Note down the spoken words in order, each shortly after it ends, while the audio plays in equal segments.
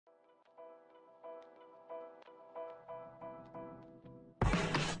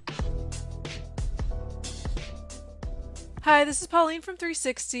Hi, this is Pauline from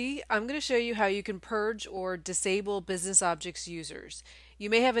 360. I'm going to show you how you can purge or disable business objects users. You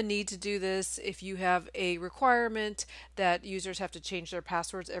may have a need to do this if you have a requirement that users have to change their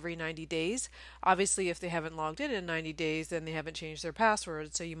passwords every 90 days. Obviously, if they haven't logged in 90 days, then they haven't changed their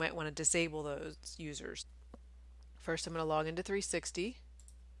passwords, so you might want to disable those users. First, I'm going to log into 360.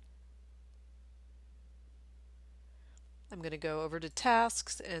 I'm going to go over to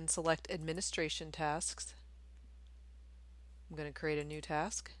Tasks and select Administration Tasks. I'm going to create a new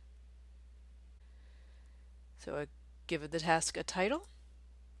task. So I give the task a title.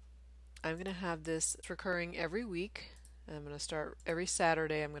 I'm going to have this recurring every week. I'm going to start every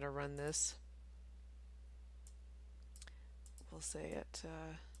Saturday. I'm going to run this. We'll say at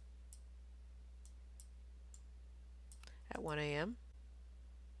 1 a.m.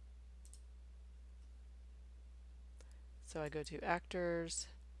 So I go to Actors,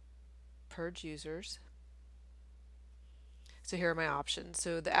 Purge Users. So here are my options.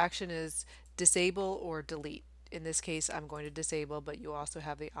 So the action is disable or delete. In this case, I'm going to disable, but you also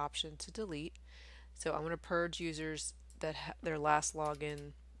have the option to delete. So I'm going to purge users that their last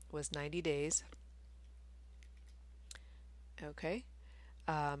login was 90 days. Okay.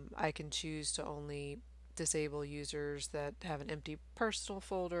 I can choose to only disable users that have an empty personal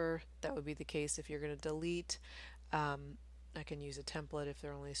folder. That would be the case if you're going to delete. I can use a template if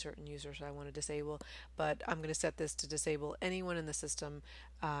there are only certain users I want to disable, but I'm going to set this to disable anyone in the system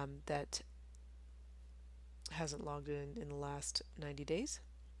that hasn't logged in the last 90 days.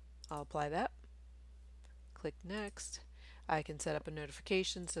 I'll apply that. Click Next. I can set up a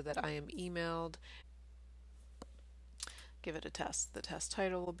notification so that I am emailed. Give it a test. The test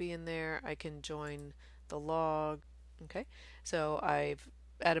title will be in there. I can join the log. Okay, so I've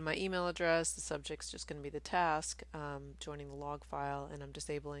added my email address. The subject's just going to be the task, joining the log file, and I'm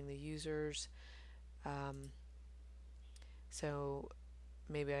disabling the users. So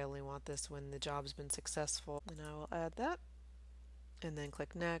maybe I only want this when the job's been successful, and I will add that. And then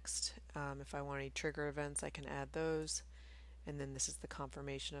click Next. If I want any trigger events, I can add those. And then this is the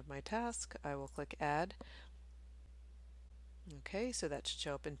confirmation of my task. I will click Add. Okay, so that should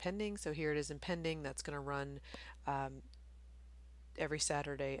show up in pending. So here it is in pending. That's going to run every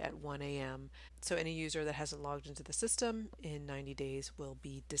Saturday at 1 a.m. So any user that hasn't logged into the system in 90 days will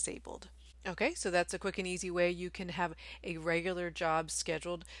be disabled. Okay, so that's a quick and easy way you can have a regular job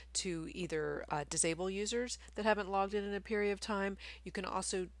scheduled to either disable users that haven't logged in a period of time. You can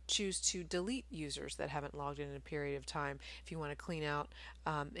also choose to delete users that haven't logged in a period of time if you want to clean out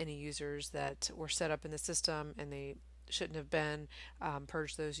any users that were set up in the system and they shouldn't have been.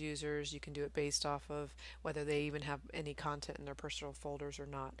 Purge those users. You can do it based off of whether they even have any content in their personal folders or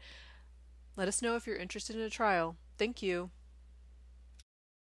not. Let us know if you're interested in a trial. Thank you.